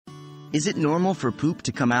Is it normal for poop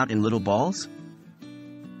to come out in little balls?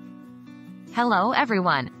 Hello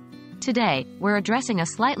everyone! Today, we're addressing a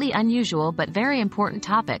slightly unusual but very important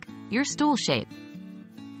topic, your stool shape.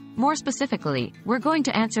 More specifically, we're going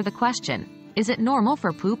to answer the question, is it normal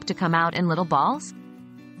for poop to come out in little balls?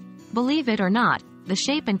 Believe it or not, the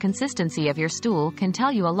shape and consistency of your stool can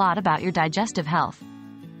tell you a lot about your digestive health.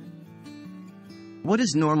 What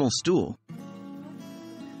is normal stool?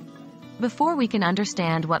 Before we can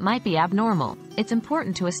understand what might be abnormal, it's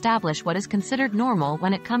important to establish what is considered normal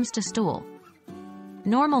when it comes to stool.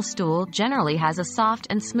 Normal stool generally has a soft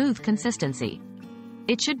and smooth consistency.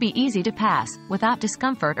 It should be easy to pass, without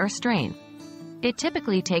discomfort or strain. It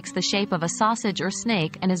typically takes the shape of a sausage or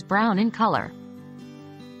snake and is brown in color.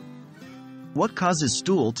 What causes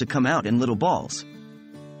stool to come out in little balls?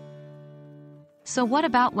 So what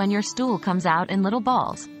about when your stool comes out in little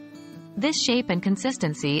balls? This shape and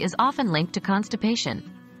consistency is often linked to constipation.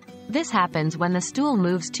 This happens when the stool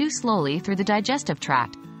moves too slowly through the digestive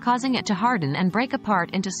tract, causing it to harden and break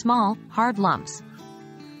apart into small, hard lumps.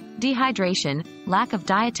 Dehydration, lack of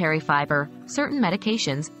dietary fiber, certain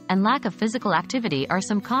medications, and lack of physical activity are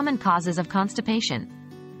some common causes of constipation.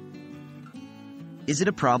 Is it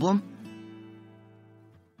a problem?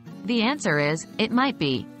 The answer is, it might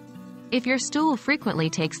be. If your stool frequently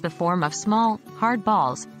takes the form of small, hard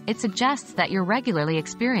balls, it suggests that you're regularly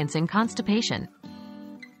experiencing constipation.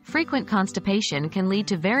 Frequent constipation can lead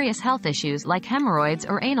to various health issues like hemorrhoids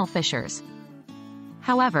or anal fissures.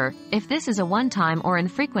 However, if this is a one-time or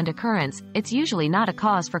infrequent occurrence, it's usually not a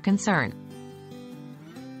cause for concern.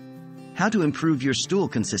 How to improve your stool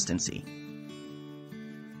consistency?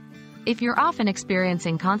 If you're often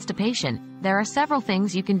experiencing constipation, there are several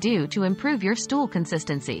things you can do to improve your stool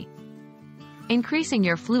consistency. Increasing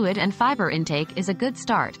your fluid and fiber intake is a good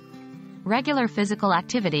start. Regular physical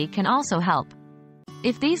activity can also help.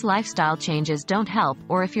 If these lifestyle changes don't help,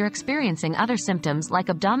 or if you're experiencing other symptoms like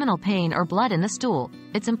abdominal pain or blood in the stool,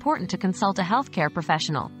 it's important to consult a healthcare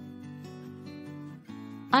professional.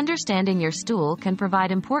 Understanding your stool can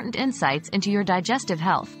provide important insights into your digestive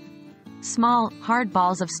health. Small, hard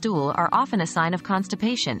balls of stool are often a sign of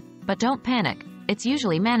constipation, but don't panic, it's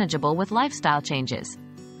usually manageable with lifestyle changes.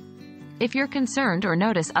 If you're concerned or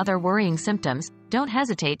notice other worrying symptoms, don't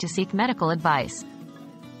hesitate to seek medical advice.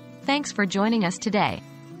 Thanks for joining us today.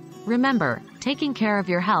 Remember, taking care of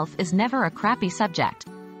your health is never a crappy subject.